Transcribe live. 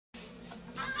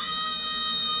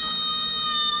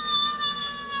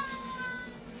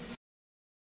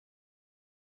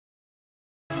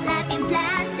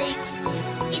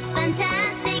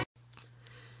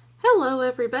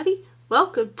everybody,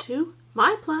 welcome to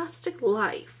My Plastic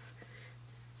Life.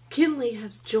 Kenleigh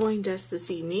has joined us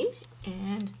this evening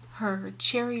in her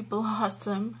cherry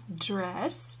blossom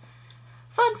dress.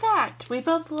 Fun fact, we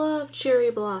both love cherry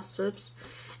blossoms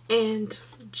and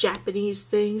Japanese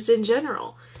things in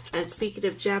general. And speaking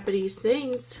of Japanese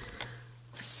things,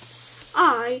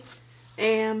 I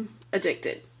am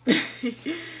addicted.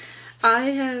 I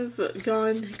have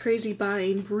gone crazy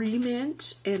buying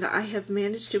ReMent, and I have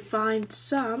managed to find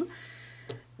some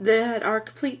that are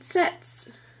complete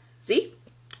sets. See?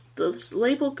 The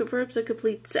label confirms a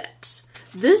complete set.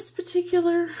 This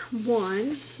particular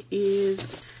one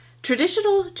is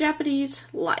Traditional Japanese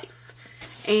Life.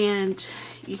 And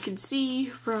you can see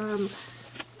from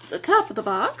the top of the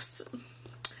box,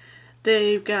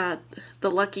 they've got the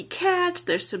lucky cat,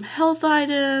 there's some health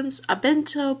items, a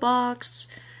bento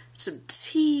box, some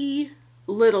tea,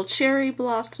 little cherry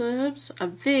blossoms, a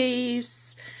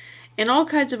vase, and all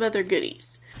kinds of other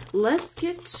goodies. Let's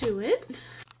get to it.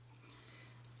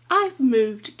 I've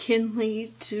moved Kenleigh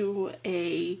to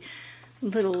a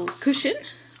little cushion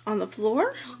on the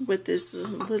floor with this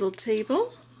little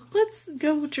table. Let's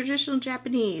go with Traditional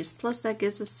Japanese, plus that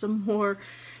gives us some more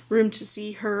room to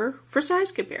see her for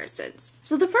size comparisons.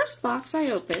 So the first box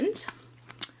I opened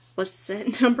was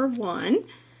set number 1,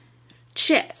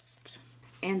 Chest.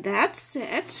 And that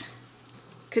set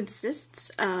consists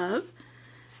of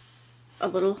a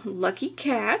little lucky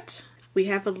cat. We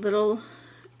have a little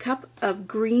cup of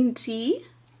green tea.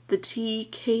 The tea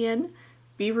can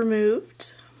be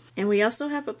removed. And we also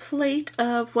have a plate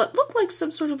of what looked like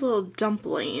some sort of little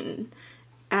dumpling.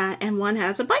 And one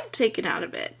has a bite taken out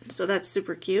of it. So that's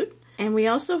super cute. And we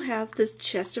also have this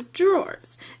chest of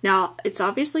drawers. Now, it's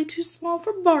obviously too small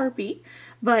for Barbie,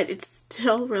 but it's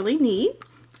still really neat.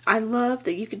 I love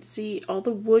that you can see all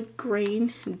the wood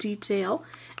grain detail,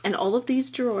 and all of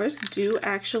these drawers do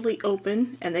actually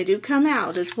open, and they do come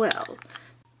out as well.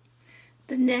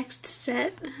 The next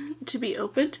set to be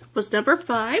opened was number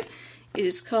 5. It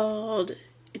is called,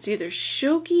 it's either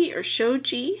Shogi or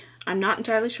Shoji. I'm not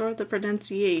entirely sure of the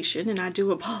pronunciation, and I do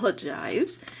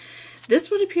apologize. This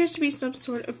one appears to be some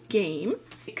sort of game.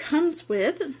 It comes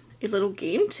with a little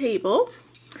game table,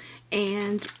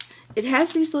 and it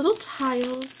has these little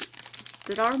tiles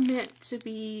that are meant to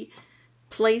be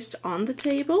placed on the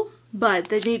table, but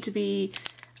they need to be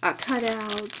cut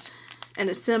out and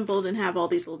assembled and have all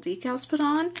these little decals put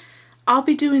on. I'll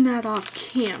be doing that off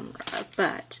camera,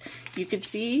 but you can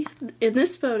see in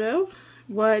this photo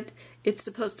what it's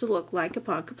supposed to look like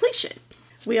upon completion.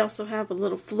 We also have a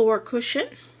little floor cushion.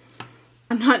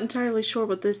 I'm not entirely sure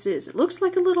what this is. It looks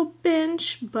like a little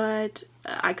bench, but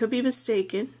I could be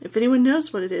mistaken. If anyone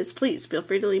knows what it is, please feel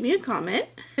free to leave me a comment.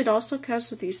 It also comes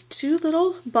with these 2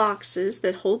 little boxes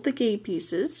that hold the game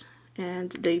pieces,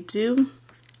 and they do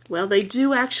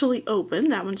actually open.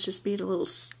 That one's just being a little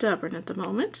stubborn at the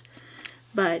moment,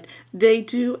 but they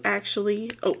do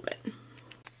actually open.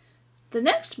 The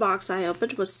next box I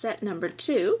opened was set number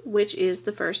 2, which is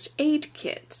the first aid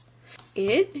kit.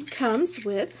 It comes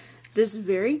with this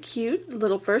very cute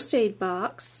little first aid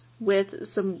box with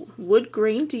some wood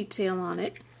grain detail on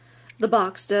it. The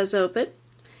box does open,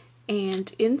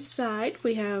 and inside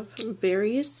we have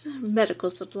various medical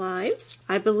supplies.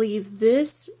 I believe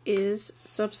this is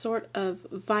some sort of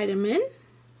vitamin,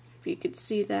 if you could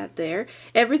see that there.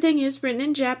 Everything is written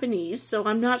in Japanese, so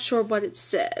I'm not sure what it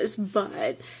says,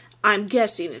 but I'm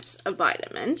guessing it's a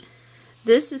vitamin.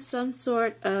 This is some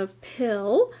sort of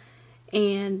pill.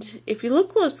 And if you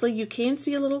look closely, you can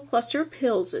see a little cluster of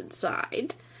pills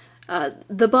inside.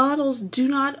 The bottles do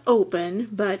not open,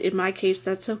 but in my case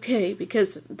that's okay,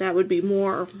 because that would be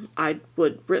more I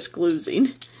would risk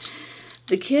losing.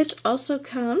 The kit also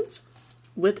comes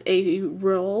with a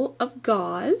roll of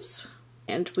gauze,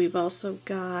 and we've also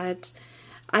got,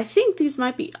 I think these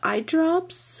might be eye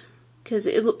drops, because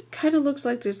it kind of looks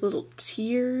like there's little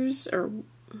tears or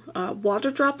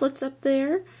water droplets up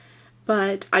there.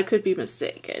 But I could be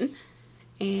mistaken.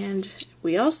 And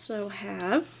we also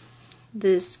have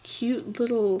this cute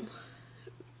little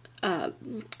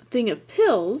thing of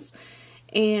pills,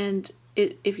 and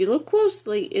if you look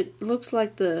closely, it looks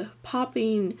like the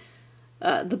popping,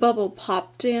 the bubble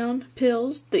pop down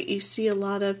pills that you see a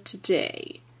lot of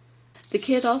today. The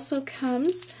kit also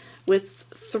comes with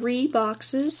 3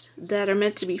 boxes that are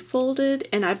meant to be folded,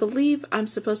 and I believe I'm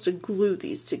supposed to glue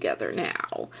these together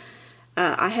now.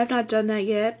 I have not done that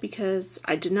yet because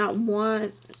I did not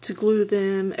want to glue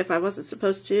them if I wasn't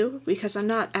supposed to, because I'm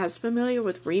not as familiar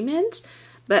with ReMent,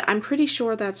 but I'm pretty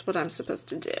sure that's what I'm supposed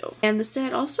to do. And the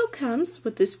set also comes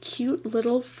with this cute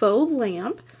little faux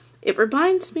lamp. It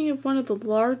reminds me of one of the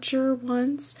larger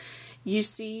ones you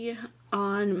see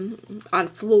on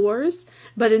floors,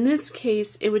 but in this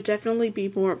case it would definitely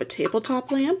be more of a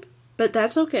tabletop lamp, but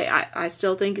that's okay. I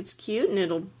still think it's cute and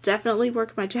it'll definitely work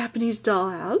in my Japanese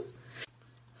dollhouse.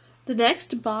 The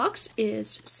next box is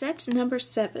set number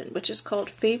 7, which is called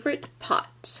Favorite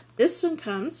Pot. This one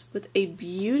comes with a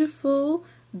beautiful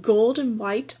gold and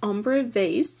white ombre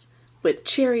vase with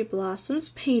cherry blossoms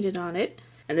painted on it,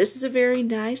 and this is a very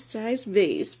nice size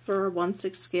vase for a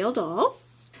 1/6 scale doll.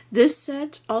 This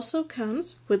set also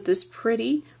comes with this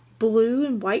pretty blue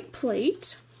and white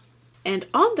plate, and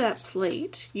on that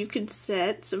plate you can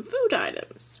set some food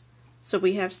items. So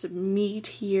we have some meat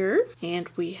here, and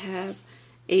we have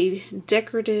a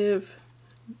decorative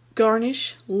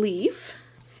garnish leaf,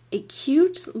 a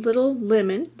cute little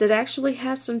lemon that actually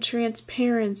has some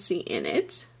transparency in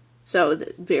it. So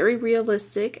very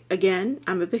realistic. Again,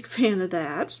 I'm a big fan of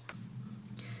that.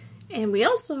 And we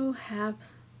also have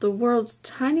the world's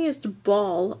tiniest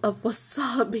ball of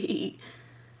wasabi.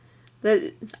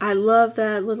 I love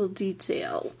that little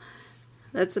detail.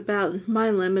 That's about my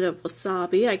limit of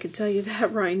wasabi, I can tell you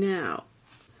that right now.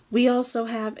 We also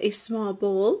have a small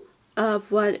bowl of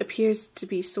what appears to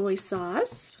be soy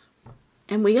sauce.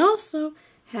 And we also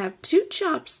have 2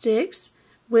 chopsticks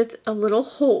with a little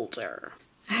holder.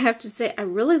 I have to say, I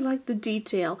really like the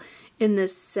detail in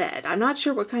this set. I'm not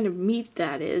sure what kind of meat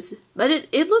that is, but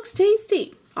it looks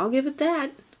tasty. I'll give it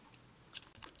that.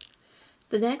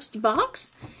 The next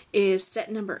box is set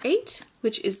number 8,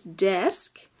 which is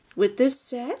desk. With this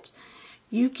set,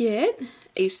 you get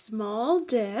a small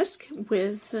desk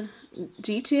with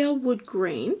detail wood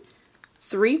grain,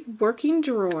 3 working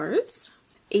drawers,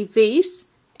 a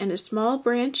vase and a small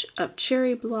branch of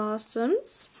cherry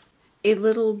blossoms, a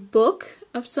little book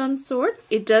of some sort.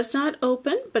 It does not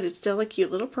open, but it's still a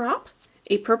cute little prop.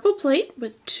 A purple plate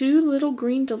with 2 little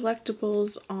green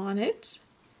delectables on it,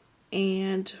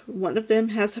 and one of them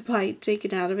has a bite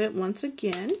taken out of it once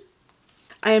again.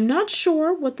 I am not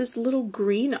sure what this little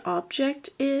green object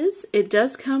is. It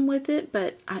does come with it,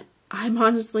 but I'm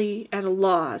honestly at a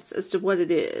loss as to what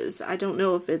it is. I don't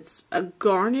know if it's a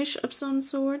garnish of some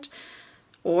sort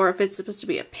or if it's supposed to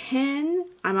be a pen.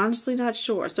 I'm honestly not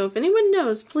sure. So if anyone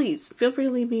knows, please feel free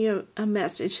to leave me a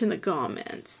message in the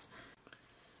comments.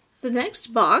 The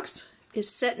next box is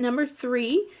set number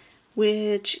 3,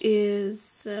 which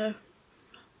is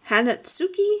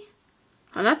Hanatsuki.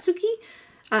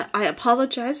 I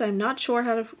apologize. I'm not sure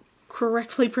how to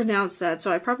correctly pronounce that,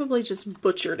 so I probably just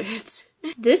butchered it.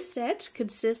 This set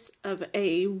consists of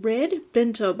a red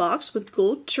bento box with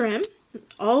gold trim,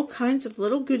 all kinds of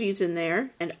little goodies in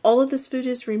there, and all of this food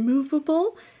is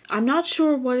removable. I'm not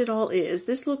sure what it all is.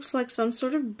 This looks like some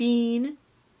sort of bean,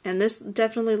 and this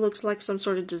definitely looks like some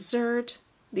sort of dessert.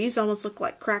 These almost look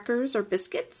like crackers or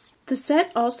biscuits. The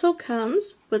set also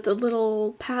comes with a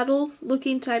little paddle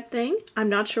looking type thing. I'm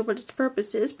not sure what its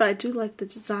purpose is, but I do like the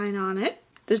design on it.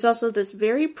 There's also this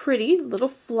very pretty little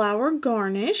flower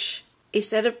garnish, a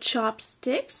set of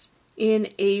chopsticks in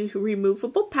a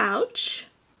removable pouch,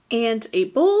 and a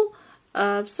bowl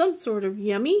of some sort of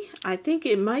yummy, I think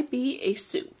it might be a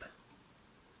soup.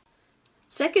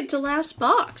 Second to last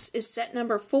box is set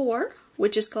number 4,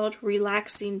 which is called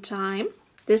Relaxing Time.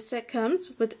 This set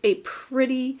comes with a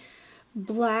pretty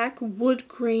black wood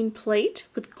grain plate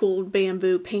with gold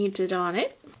bamboo painted on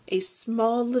it, a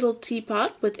small little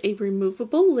teapot with a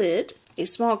removable lid, a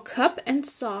small cup and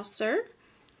saucer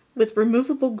with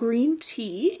removable green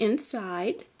tea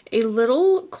inside, a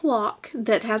little clock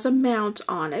that has a mount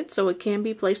on it so it can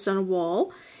be placed on a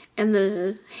wall, and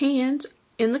the hands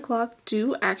in the clock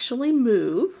do actually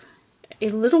move, a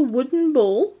little wooden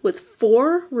bowl with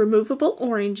 4 removable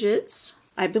oranges.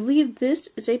 I believe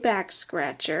this is a back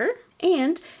scratcher,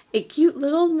 and a cute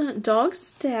little dog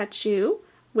statue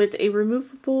with a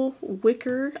removable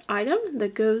wicker item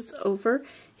that goes over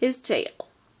his tail.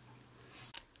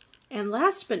 And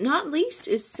last but not least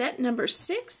is set number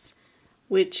 6,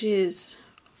 which is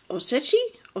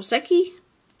Oseki.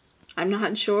 I'm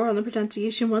not sure on the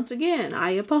pronunciation once again.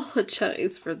 I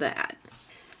apologize for that.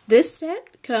 This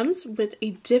set comes with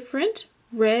a different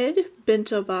red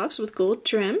bento box with gold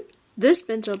trim. This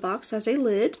bento box has a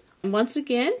lid. And once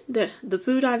again, the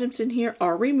food items in here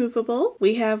are removable.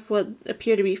 We have what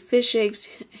appear to be fish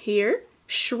eggs here,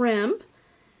 shrimp,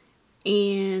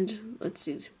 and let's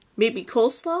see, maybe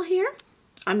coleslaw here.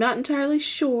 I'm not entirely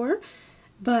sure,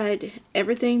 but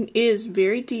everything is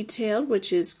very detailed,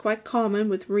 which is quite common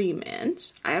with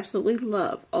ReMent. I absolutely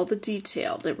love all the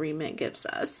detail that ReMent gives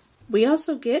us. We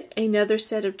also get another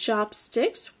set of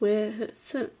chopsticks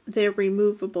with their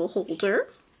removable holder.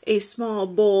 a small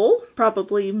bowl,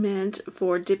 probably meant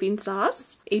for dipping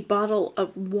sauce, a bottle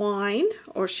of wine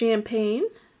or champagne,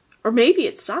 or maybe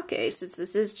it's sake since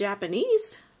this is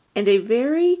Japanese, and a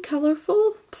very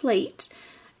colorful plate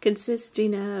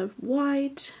consisting of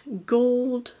white,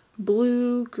 gold,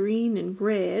 blue, green, and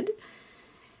red,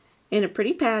 in a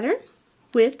pretty pattern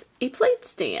with a plate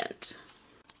stand.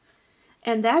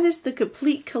 And that is the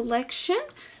complete collection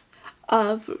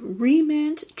of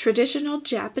ReMent Traditional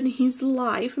Japanese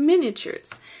Life miniatures.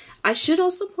 I should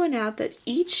also point out that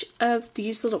each of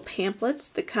these little pamphlets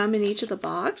that come in each of the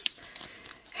box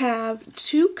have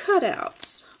 2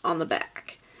 cutouts on the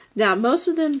back. Now, most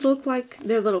of them look like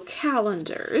they're little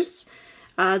calendars.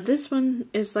 This one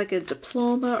is like a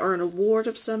diploma or an award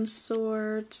of some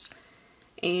sort.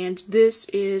 And this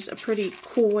is a pretty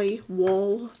coy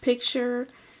wall picture.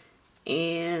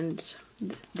 And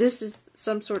this is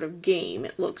some sort of game,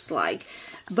 it looks like.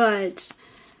 But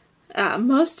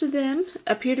most of them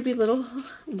appear to be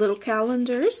little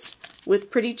calendars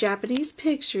with pretty Japanese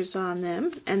pictures on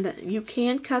them. And you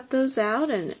can cut those out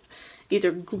and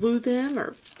either glue them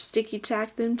or sticky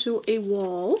tack them to a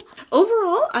wall.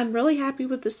 Overall, I'm really happy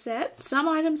with the set. Some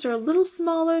items are a little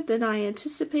smaller than I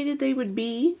anticipated they would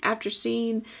be after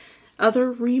seeing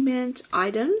other ReMent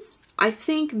items. I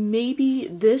think maybe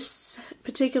this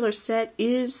particular set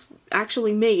is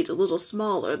actually made a little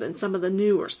smaller than some of the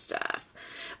newer stuff.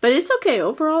 But it's okay.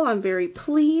 Overall, I'm very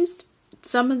pleased.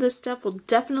 Some of this stuff will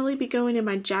definitely be going in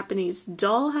my Japanese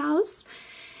dollhouse.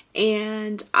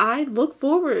 And I look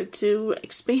forward to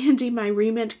expanding my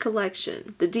ReMent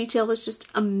collection. The detail is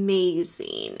just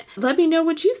amazing. Let me know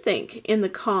what you think in the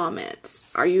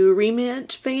comments. Are you a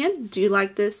ReMent fan? Do you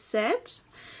like this set?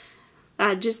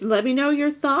 Just let me know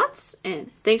your thoughts.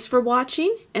 And thanks for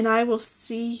watching. And I will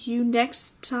see you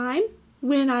next time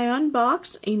when I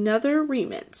unbox another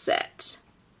ReMent set.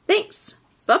 Thanks.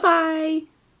 Bye-bye.